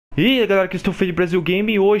E aí galera, que estou Felipe Brasil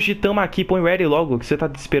Game e hoje tamo aqui, põe ready logo, que você tá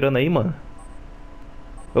esperando aí, mano?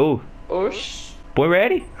 Ô, Oxi. põe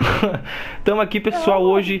ready? Tamo aqui, pessoal,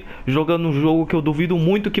 hoje jogando um jogo que eu duvido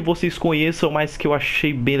muito que vocês conheçam, mas que eu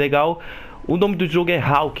achei bem legal. O nome do jogo é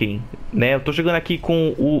Hawken, né? Eu tô jogando aqui com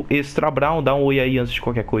o Extra Brown, dá um oi aí antes de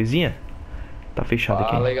qualquer coisinha. Tá fechado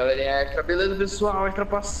aqui. Fala aí, galerinha Extra, beleza, pessoal? Extra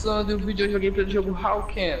passando e o vídeo hoje eu joguei pelo jogo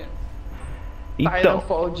Hawken. Então,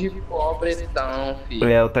 Titanfall de pobretão, filho.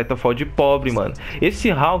 é o Titanfall de pobre, mano. Esse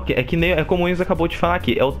Hawk é que nem, é como o Enzo acabou de falar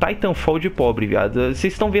aqui, é o Titanfall de pobre, viado.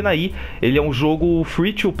 Vocês estão vendo aí, ele é um jogo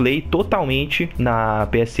free to play totalmente na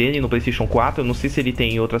PSN, no PlayStation 4. Eu não sei se ele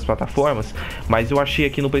tem em outras plataformas, mas eu achei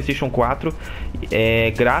aqui no PlayStation 4, é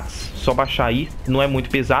grátis, só baixar aí, não é muito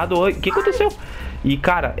pesado. O que aconteceu? E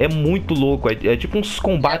cara, é muito louco, é tipo uns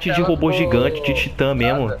combates de robô gigante, de titã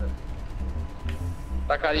mesmo.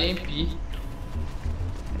 Tacaria em pi.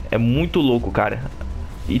 É muito louco, cara.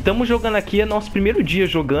 E estamos jogando aqui, é nosso primeiro dia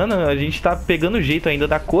jogando. A gente tá pegando o jeito ainda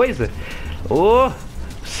da coisa. Ô,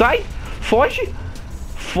 sai! Foge!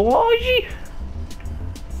 Foge!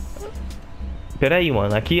 Pera aí,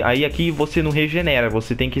 mano. Aqui você não regenera.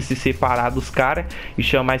 Você tem que se separar dos caras e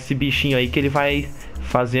chamar esse bichinho aí que ele vai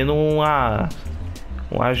fazendo uma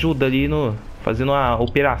ajuda ali no... Fazendo uma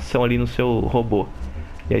operação ali no seu robô.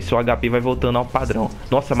 E aí seu HP vai voltando ao padrão.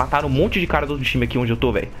 Nossa, mataram um monte de cara do time aqui onde eu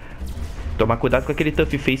tô, velho. Tomar cuidado com aquele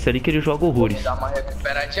tough face ali que ele joga horrores. Dá uma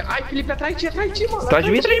recuperadinha. Ai, Felipe, atrás de ti, mano. Atrás de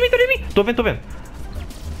mim, atrás de mim, atrás de mim. Tô vendo.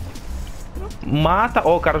 Mata.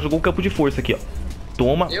 Ó, o cara jogou o campo de força aqui, ó.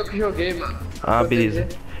 Toma. Eu que joguei, mano. Ah, beleza.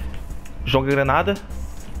 Joga granada.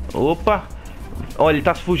 Opa. Ó, ele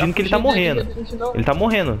tá fugindo que ele tá morrendo. Ele tá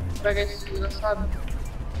morrendo. Pega esse desgraçado.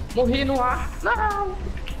 Morri no ar.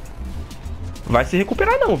 Não. Vai se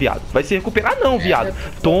recuperar não, viado. Vai se recuperar não, viado.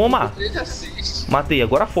 Toma. Matei,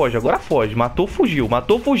 agora foge, Matou,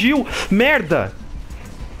 fugiu. Merda.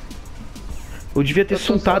 Eu devia ter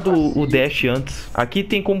soltado o dash antes. Aqui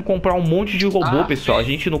tem como comprar um monte de robô, pessoal. A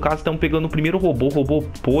gente, no caso, estamos pegando o primeiro robô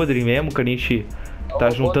podre mesmo, que a gente tá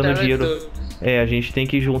juntando dinheiro. É, a gente tem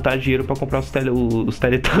que juntar dinheiro pra comprar os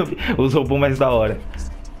Teletubbies, os robôs mais da hora.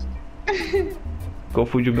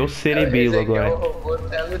 Confundiu meu cerebelo agora. É o robô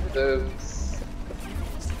Teletubbies.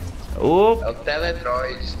 Oh, é o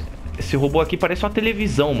Teledroid. Esse robô aqui parece uma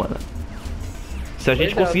televisão, mano. Se a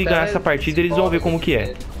gente conseguir ganhar essa partida, eles vão ver como que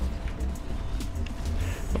é.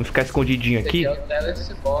 Vamos ficar escondidinho aqui. É o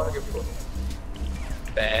Telecyborg, pô.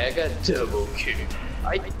 Pega double kill.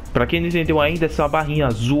 Ai. Pra quem não entendeu ainda, essa barrinha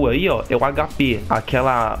azul aí, ó, é o HP.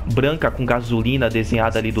 Aquela branca com gasolina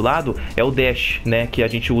desenhada ali do lado é o dash, né? Que a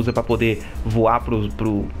gente usa pra poder voar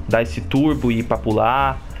dar esse turbo e ir pra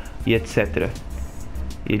pular e etc.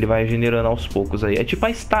 E ele vai generando aos poucos aí. É tipo a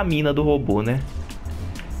estamina do robô, né?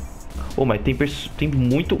 Ô, mas tem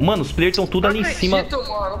muito... Mano, os players estão tudo ali em cima.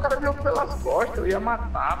 Mano, o cara veio pelas costas, eu ia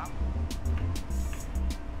matar.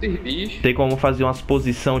 Bicho. Tem como fazer umas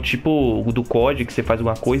posição tipo o do COD, que você faz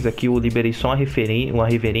alguma coisa. Aqui eu liberei só uma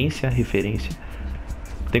referência.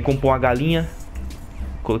 Tem como pôr uma galinha.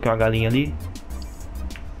 Coloquei uma galinha ali.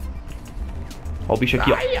 Ó o bicho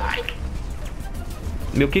aqui, ó. Ai.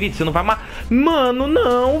 Meu querido, você não vai matar... Mano,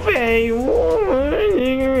 não, velho.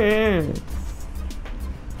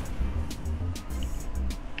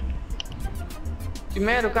 Que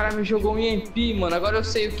merda, o cara me jogou um EMP, mano. Agora eu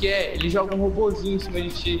sei o que é. Ele joga um robozinho em cima de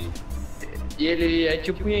ti. E ele é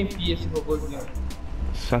tipo um EMP, esse robozinho.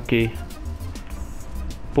 Saquei.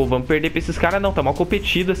 Pô, vamos perder pra esses caras não. Tá mal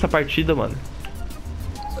competido essa partida, mano.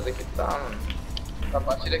 Essa daqui tá, mano. Essa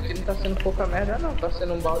partida aqui não tá sendo pouca merda, não. Tá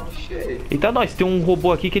sendo um balde cheio. Então, nós tem um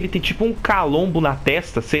robô aqui que ele tem tipo um calombo na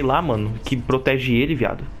testa, sei lá, mano, que protege ele,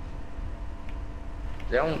 viado.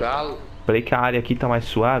 Ele é um galo. Peraí que a área aqui tá mais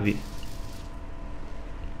suave.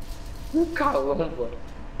 Um calombo.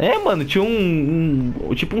 É, mano, tinha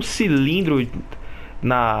tipo um cilindro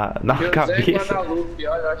na cabeça. Guadalupe,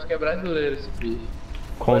 olha, eu acho que é brasileiro esse bicho.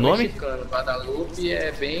 Qual o nome? Mexicano. Guadalupe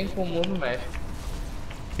é bem comum no México.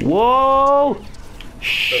 Uou!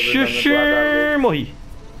 Xuxi! Morri.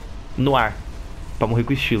 No ar. Pra morrer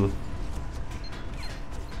com estilo.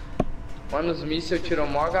 Mano, os mísseis tiram o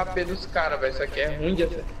maior HP dos caras, velho. Isso aqui é ruim de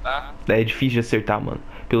acertar. É difícil de acertar, mano.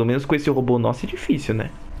 Pelo menos com esse robô nosso é difícil, né?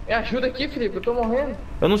 Me ajuda aqui, Felipe. Eu tô morrendo.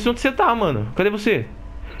 Eu não sei onde você tá, mano. Cadê você?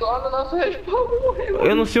 Eu tô lá no nosso respawn, vou morrer, mano.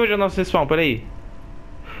 Eu não sei onde é o nosso respawn, peraí.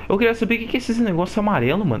 Eu queria saber o que é esses negócios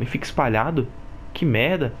amarelos, mano. E fica espalhado. Que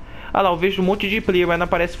merda. Ah lá, eu vejo um monte de player, mas não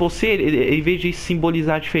aparece você. Em vez de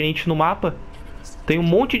simbolizar diferente no mapa, tem um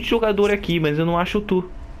monte de jogador aqui, mas eu não acho tu.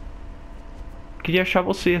 Queria achar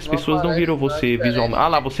você. As pessoas não viram você visualmente. Ah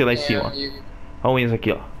lá, você lá em cima. Olha o Enzo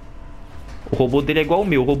aqui, ó. O robô dele é igual o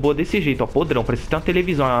meu. O robô é desse jeito, ó. Podrão. Parece que tem uma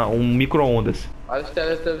televisão, um micro-ondas. Mas os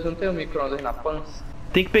televisores não tem um micro-ondas na pança.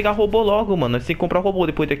 Tem que pegar robô logo, mano. Nós tem que comprar robô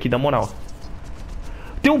depois daqui, na moral.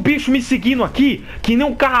 Tem um bicho me seguindo aqui, que nem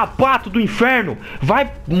um carrapato do inferno.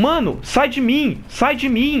 Vai, mano, sai de mim. Sai de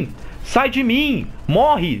mim. Sai de mim.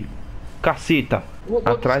 Morre, caceta.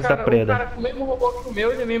 Atrás da preda. O cara com o mesmo robô que o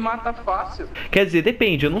meu, ele me mata fácil. Quer dizer,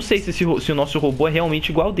 depende. Eu não sei se o nosso robô é realmente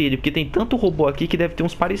igual ao dele. Porque tem tanto robô aqui que deve ter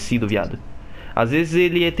uns parecidos, viado. Às vezes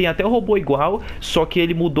ele tem até o robô igual, só que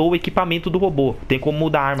ele mudou o equipamento do robô. Tem como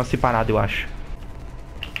mudar a arma separada, eu acho.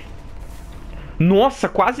 Nossa,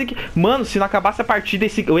 quase que... Mano, se não acabasse a partida,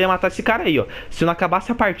 eu ia matar esse cara aí, ó. Se não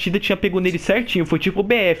acabasse a partida, tinha pego nele certinho. Foi tipo o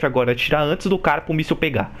BF agora, tirar antes do cara pro míssil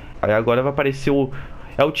pegar. Aí agora vai aparecer o...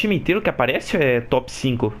 É o time inteiro que aparece ou é top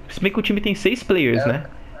 5? Se bem que o time tem 6 players, né?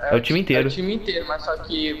 É o time inteiro. É o time inteiro, mas só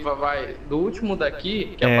que vai... Do último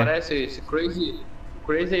daqui, que aparece esse Crazy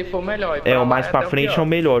aí foi o melhor. O mais pra frente é o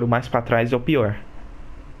melhor, o mais pra trás é o pior.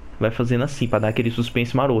 Vai fazendo assim, pra dar aquele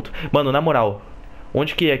suspense maroto. Mano, na moral...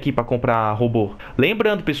 Onde que é aqui pra comprar robô?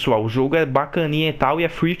 Lembrando, pessoal, o jogo é bacaninha e tal e é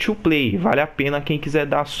free to play. Vale a pena quem quiser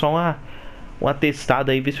dar só uma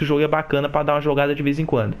testada aí, ver se o jogo é bacana pra dar uma jogada de vez em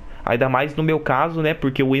quando. Ainda mais no meu caso, né?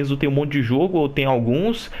 Porque o Enzo tem um monte de jogo, ou tem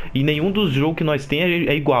alguns, e nenhum dos jogos que nós tem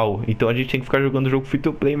é igual. Então a gente tem que ficar jogando o jogo free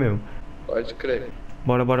to play mesmo. Pode crer.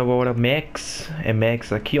 Bora. Max. É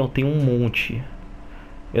Max aqui, ó. Tem um monte.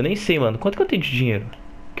 Eu nem sei, mano. Quanto que eu tenho de dinheiro?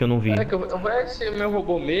 Que eu não vi. É que eu vou ser o meu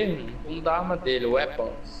robô mesmo, vamos dar a arma dele, o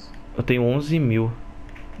Weapons. Eu tenho 11 mil.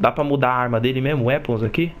 Dá pra mudar a arma dele mesmo, Weapons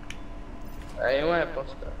aqui? É um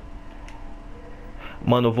Weapons, cara.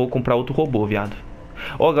 Mano, eu vou comprar outro robô, viado.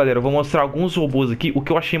 Ó, galera, eu vou mostrar alguns robôs aqui. O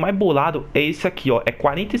que eu achei mais bolado é esse aqui, ó. É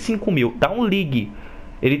 45 mil. Dá um ligue.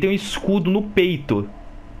 Ele tem um escudo no peito.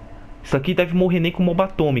 Isso aqui deve morrer nem com bomba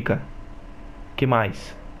atômica. Que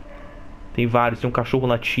mais? Tem vários, tem um cachorro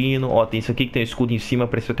latino. Ó, tem esse aqui que tem um escudo em cima,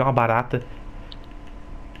 parece até uma barata.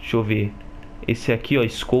 Deixa eu ver. Esse aqui, ó,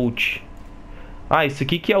 Scout. Ah, esse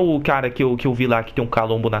aqui que é o cara que eu vi lá, que tem um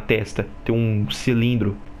calombo na testa. Tem um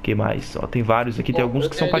cilindro. Que mais? Ó, tem vários aqui, tem alguns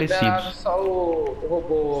que são parecidos. Só o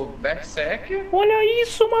robô Berserker. Olha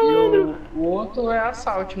isso, malandro. O outro é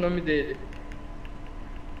Assault, o nome dele.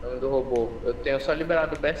 O nome do robô. Eu tenho só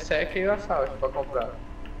liberado o Berserker e o Assault pra comprar.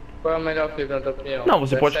 Qual é o melhor filho, na tua opinião? Não,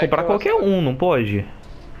 você pode comprar qualquer um, não pode?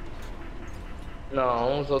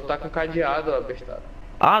 Não, os outros tá com cadeado, ó, bestado.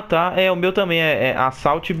 Ah, tá. É, o meu também é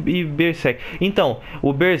Assault e Berserk. Então,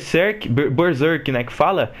 o Berserk, né, que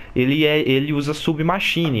fala, ele usa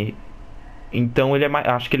Submachine. Então, ele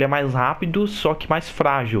acho que ele é mais rápido, só que mais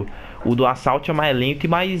frágil. O do Assault é mais lento e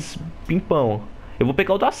mais pimpão. Eu vou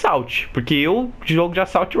pegar o do Assault, porque eu jogo de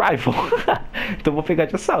Assault Rifle. Então, eu vou pegar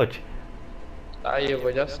de Assault. Aí, eu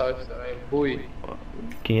vou de Assault também. Bui.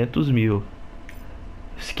 500 mil.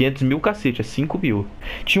 500 mil, cacete, é 5 mil.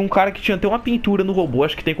 Tinha um cara que tinha até uma pintura no robô.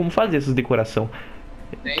 Acho que tem como fazer essas decoração.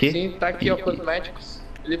 Tem sim, tá aqui, ó, cosméticos.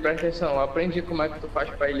 Ele presta atenção, eu aprendi como é que tu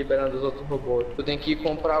faz pra ir liberando os outros robôs. Tu tem que ir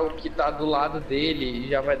comprar o que tá do lado dele e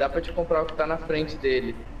já vai dar pra te comprar o que tá na frente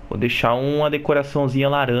dele. Vou deixar uma decoraçãozinha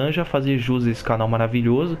laranja, fazer jus a esse canal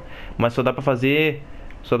maravilhoso. Mas só dá pra fazer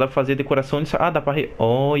decoração de... Ah, dá pra...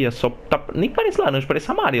 Olha só, tá... nem parece laranja,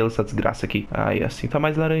 parece amarelo essa desgraça aqui. Aí, assim tá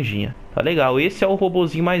mais laranjinha. Tá legal, esse é o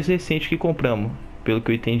robozinho mais recente que compramos, pelo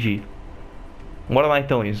que eu entendi. Bora lá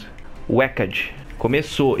então, Enzo. Wacked.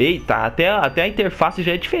 Começou. Eita, até a interface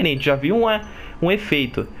já é diferente. Já viu um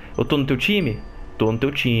efeito. Eu tô no teu time? Tô no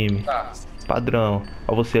teu time. Tá. Padrão.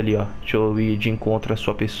 Ó você ali, ó. Deixa eu ir de encontro à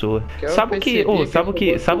sua pessoa. Sabe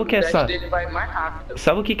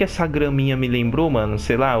o que essa graminha me lembrou, mano?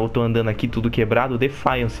 Sei lá, eu tô andando aqui tudo quebrado.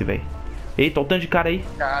 Defiance, velho. Eita, olha o tanto de cara aí.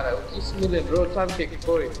 Cara, o que isso me lembrou, sabe o que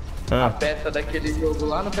foi? A beta daquele jogo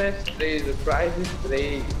lá no PS3, o Crysis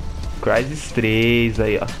 3. Crysis 3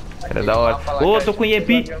 aí, ó. Era da hora. Ô, tô com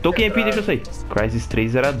EMP, deixa eu sair. Crysis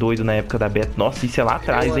 3 era doido na época da beta. Nossa, isso é lá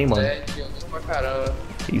atrás, hein, mano.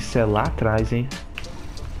 Isso é lá atrás, hein.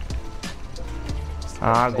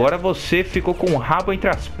 Ah, agora você ficou com o rabo entre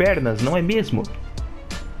as pernas, não é mesmo?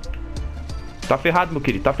 Tá ferrado, meu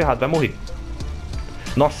querido, tá ferrado, vai morrer.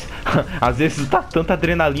 Nossa, às vezes tá tanta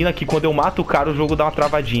adrenalina que quando eu mato o cara, o jogo dá uma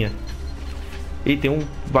travadinha. E tem um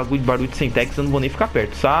barulho de Semtex, eu não vou nem ficar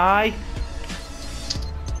perto. Sai!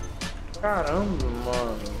 Caramba,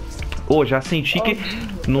 mano. Ô, já senti que...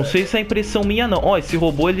 Não sei se é impressão minha, não. Ó, esse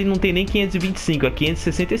robô, ele não tem nem 525, é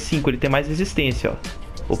 565. Ele tem mais resistência,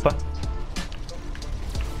 ó. Opa.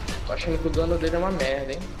 Tô achando que o dano dele é uma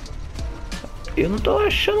merda, hein? Eu não tô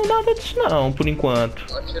achando nada disso, não, por enquanto.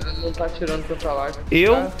 Não tá atirando pra lá.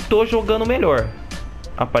 Eu tô jogando melhor,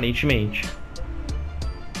 aparentemente.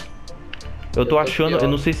 Eu tô achando, eu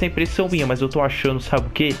não sei se é impressão minha, mas eu tô achando, sabe o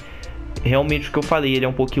quê? Realmente o que eu falei, ele é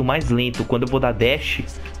um pouquinho mais lento. Quando eu vou dar dash,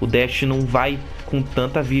 o dash não vai com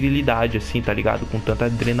tanta virilidade assim, tá ligado? Com tanta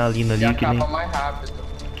adrenalina ali que nem... mais rápido.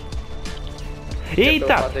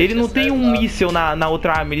 Eita, ele não tem um míssel na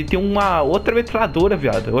outra arma, ele tem uma outra metralhadora,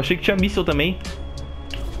 viado. Eu achei que tinha míssel também.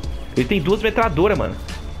 Ele tem 2 metralhadoras, mano.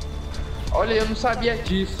 Olha, eu não sabia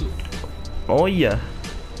disso. Olha.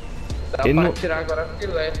 Dá ele pra não... tirar agora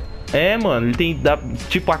filé. É, mano, ele tem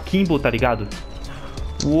tipo a Kimbo, tá ligado?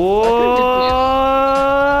 Uou! O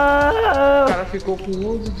cara ficou com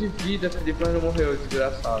 11 de vida, Felipe, mas não morreu,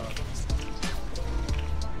 desgraçado.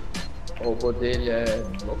 O robô dele é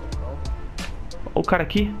louco, não? O cara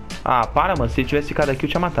aqui? Ah, para, mano. Se ele tivesse ficado aqui, eu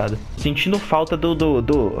tinha matado. Sentindo falta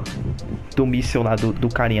do míssel lá, do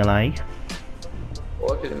carinha lá, hein?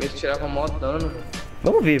 Pô, aquele míssil tirava mó dano.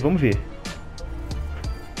 Vamos ver, vamos ver.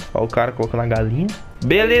 Ó o cara colocando a galinha.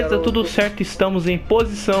 Beleza, tudo certo, estamos em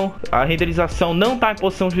posição. A renderização não tá em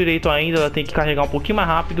posição direito ainda, ela tem que carregar um pouquinho mais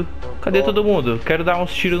rápido. Cadê todo mundo? Quero dar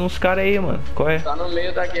uns tiros nos caras aí, mano. Qual é? Tá no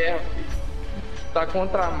meio da guerra, filho. Tá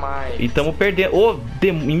contra mais. E tamo perdendo. Ô, o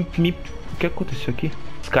que aconteceu aqui?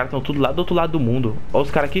 Os caras estão tudo lá do outro lado do mundo. Ó os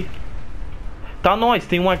caras aqui. Tá nós,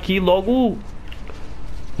 tem um aqui logo...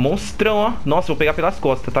 Monstrão, ó. Nossa, vou pegar pelas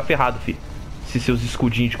costas, tá ferrado, fi. Esses seus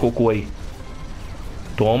escudinhos de cocô aí.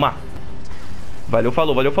 Toma. Valeu,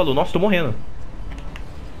 falou, valeu, falou. Nossa, tô morrendo.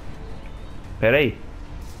 Pera aí.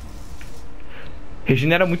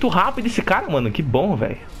 Regenera muito rápido esse cara, mano. Que bom,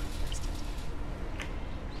 velho.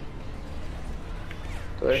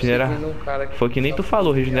 Regenera... Foi que nem tu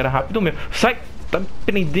falou, regenera rápido mesmo. Sai! Tá me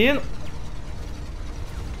prendendo.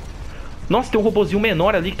 Nossa, tem um robozinho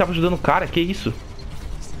menor ali que tava ajudando o cara. Que isso?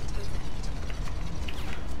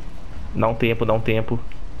 Dá um tempo, dá um tempo.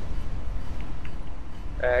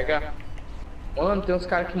 Pega. Mano, tem uns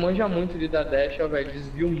caras que manjam muito de dar dash, ó, velho.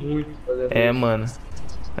 Desviam muito. É, mano.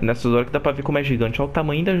 É nessas horas que dá pra ver como é gigante. Olha o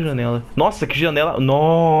tamanho da janela. Nossa, que janela.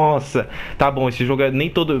 Nossa. Tá bom, esse jogo é nem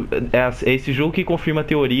todo... É esse jogo que confirma a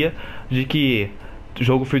teoria de que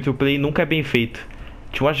jogo free to play nunca é bem feito.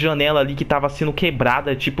 Tinha uma janela ali que tava sendo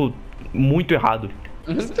quebrada, tipo, muito errado.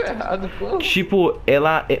 Muito errado, pô. Tipo,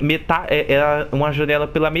 ela era uma janela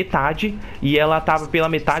pela metade. E ela tava pela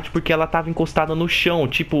metade porque ela tava encostada no chão.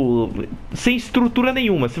 Tipo, sem estrutura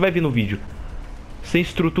nenhuma. Você vai ver no vídeo. Sem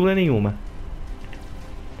estrutura nenhuma.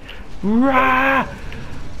 Rah!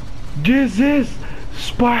 This is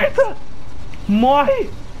Sparta! Morre!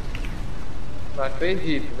 Não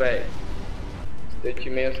acredito, velho. Seu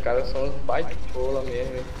time, os caras são uns baitola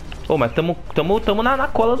mesmo, hein? Ô, mas tamo na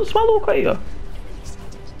cola dos malucos aí, ó.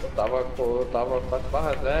 Eu tava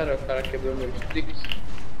 4/0, o cara quebrou meus tricks.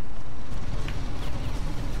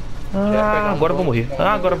 Ah, agora eu vou morrer.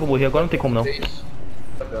 Ah, agora eu vou morrer. Agora não tem como não.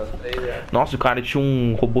 Nossa, o cara tinha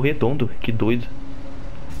um robô redondo. Que doido.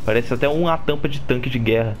 Parece até uma tampa de tanque de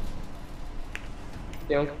guerra.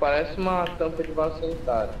 Tem um que parece uma tampa de vaso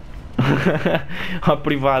sanitário. Uma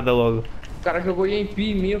privada logo. O cara jogou EMP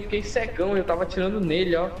em mim, eu fiquei cegão. Eu tava atirando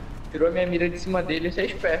nele, ó. Tirou a minha mira de cima dele. Você é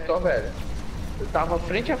esperto, ó, velho. Eu tava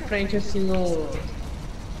frente a frente, assim, no...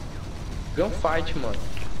 Gunfight, mano.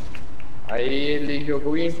 Aí ele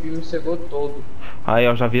jogou o EMP e me cegou todo. Aí,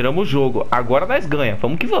 ó, já viramos o jogo. Agora nós ganha.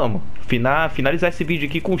 Vamos que vamos. Finalizar esse vídeo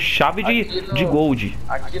aqui com chave de gold.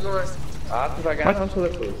 Aqui não é... Ah, tu vai ganhar não, seu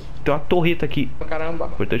depois. Tem uma torreta aqui. Caramba. O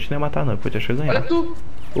importante não é matar, não. O importante é ganhar. Olha tu!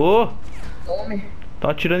 Ô! Homem. Tão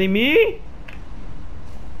atirando em mim!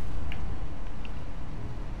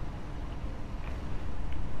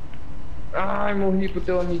 Ai, morri pro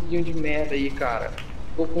teu amiguinho de merda aí, cara.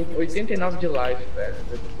 Ficou com 89 de life, velho.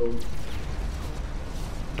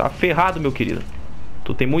 Tá ferrado, meu querido.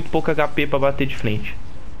 Tu tem muito pouco HP pra bater de frente.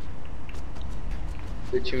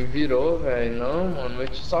 Seu time virou, velho. Não, mano.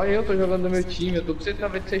 Só eu tô jogando no meu time. Eu tô com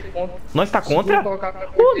 196 pontos. Nós tá contra?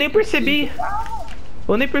 Nem percebi.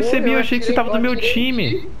 Eu nem percebi, eu achei que você tava do meu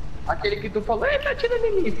time. Aquele que tu falou, tá atirando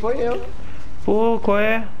em mim. Foi eu. Pô, qual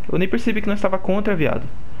é? Eu nem percebi que nós tava contra, viado.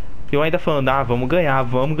 Eu ainda falando, ah, vamos ganhar,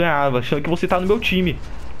 achando que você tá no meu time.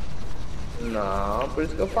 Não, por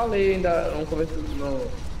isso que eu falei, ainda não começou no...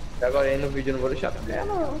 Agora aí no vídeo eu não vou deixar tu ganhar,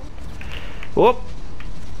 não. Ô!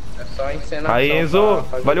 É só encenação. Aí, Enzo!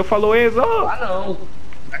 Valeu, falou, Enzo! Ah, não!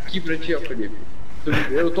 Aqui pra ti, ó, Felipe.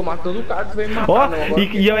 Eu tô matando o cara, tu vem me matar, ó, não.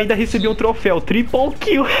 E eu ainda recebi um troféu, triple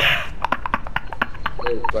kill.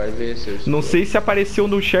 Vai ver se eu não sei se apareceu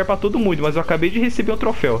no share pra todo mundo, mas eu acabei de receber um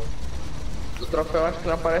troféu. O troféu acho que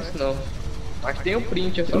não aparece, não. Mas tem o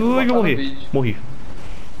print, é só ui, eu morri. Morri.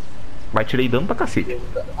 Mas tirei dano pra cacete.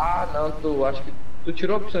 Ah, não, tu acho que... Tu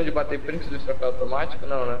tirou a opção de bater print do troféu automático?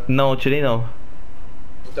 Não, né? Não, eu tirei não.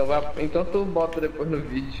 Então tu bota depois no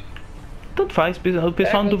vídeo. Tanto faz, o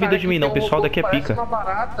pessoal não duvida de mim não, o pessoal daqui é pica. Uma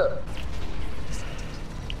barata.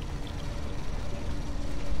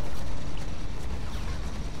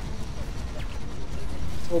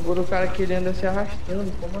 O robô do cara que ele anda se arrastando,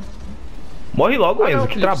 como assim? Morre logo, Enzo, não,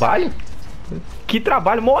 que Felipe, trabalho. sai. Que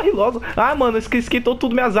trabalho, morre logo. Ah, mano, esquentou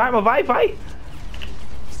tudo minhas armas, vai, vai.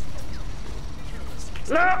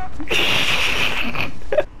 Não!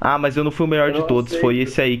 Ah, mas eu não fui o melhor Eu de não todos, aceito. foi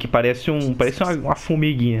esse aí que parece uma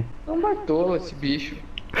formiguinha. Não matou esse bicho.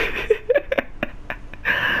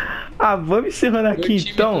 Ah, vamos encerrando Meu aqui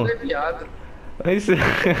time então. tudo é viado.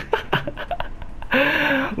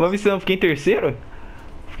 Vamos encerrando, fiquei em terceiro?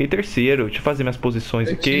 Fiquei em terceiro, deixa eu fazer minhas posições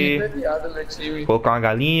Meu time aqui. tudo é viado, meu time. Colocar uma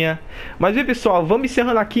galinha. Mas e pessoal, vamos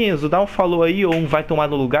encerrando aqui, Enzo. Dá um falou aí ou um vai tomar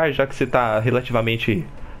no lugar, já que você tá relativamente,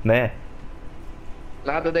 né?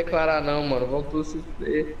 Nada a declarar não, mano. Vão tudo se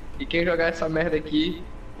fuder. E quem jogar essa merda aqui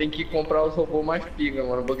tem que comprar os robôs mais pica,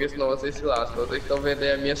 mano. Porque senão vocês se lascam. Vocês estão vendo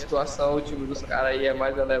aí a minha situação. O time dos caras aí é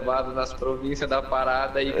mais elevado nas províncias da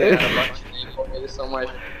parada. E ganharam partida como eles são mais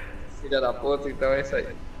filha da puta. Então é isso aí.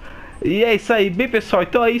 E é isso aí, bem pessoal,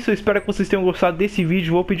 então é isso, eu espero que vocês tenham gostado desse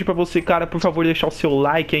vídeo. Vou pedir pra você, cara, por favor, deixar o seu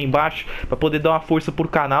like aí embaixo pra poder dar uma força pro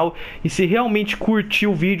canal. E se realmente curtiu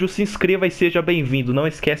o vídeo, se inscreva e seja bem-vindo. Não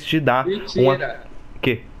esquece de dar Mentira. O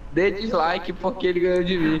quê? Dê dislike porque ele ganhou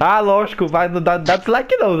de mim. Ah, lógico, vai, não dá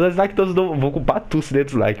dislike não, dá dislike todos não, vou culpar tu se der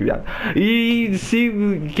dislike, viado. E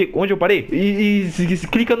onde eu parei?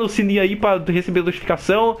 Clica no sininho aí pra receber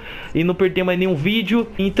notificação e não perder mais nenhum vídeo.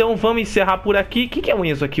 Então vamos encerrar por aqui. Quem que é o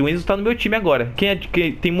Enzo aqui? O Enzo tá no meu time agora. Quem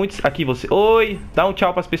tem muitos... Aqui você. Oi, dá um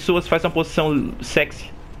tchau pras pessoas, faz uma posição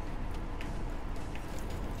sexy.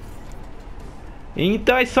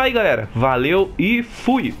 Então é isso aí, galera. Valeu e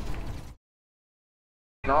fui.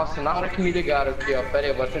 Nossa, na hora que me ligaram aqui, ó. Pera aí,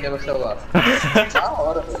 eu vou atender meu celular. Na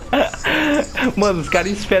hora, velho. Mano, os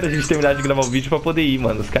caras esperam a gente terminar de gravar o vídeo pra poder ir,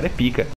 mano. Os caras é pica.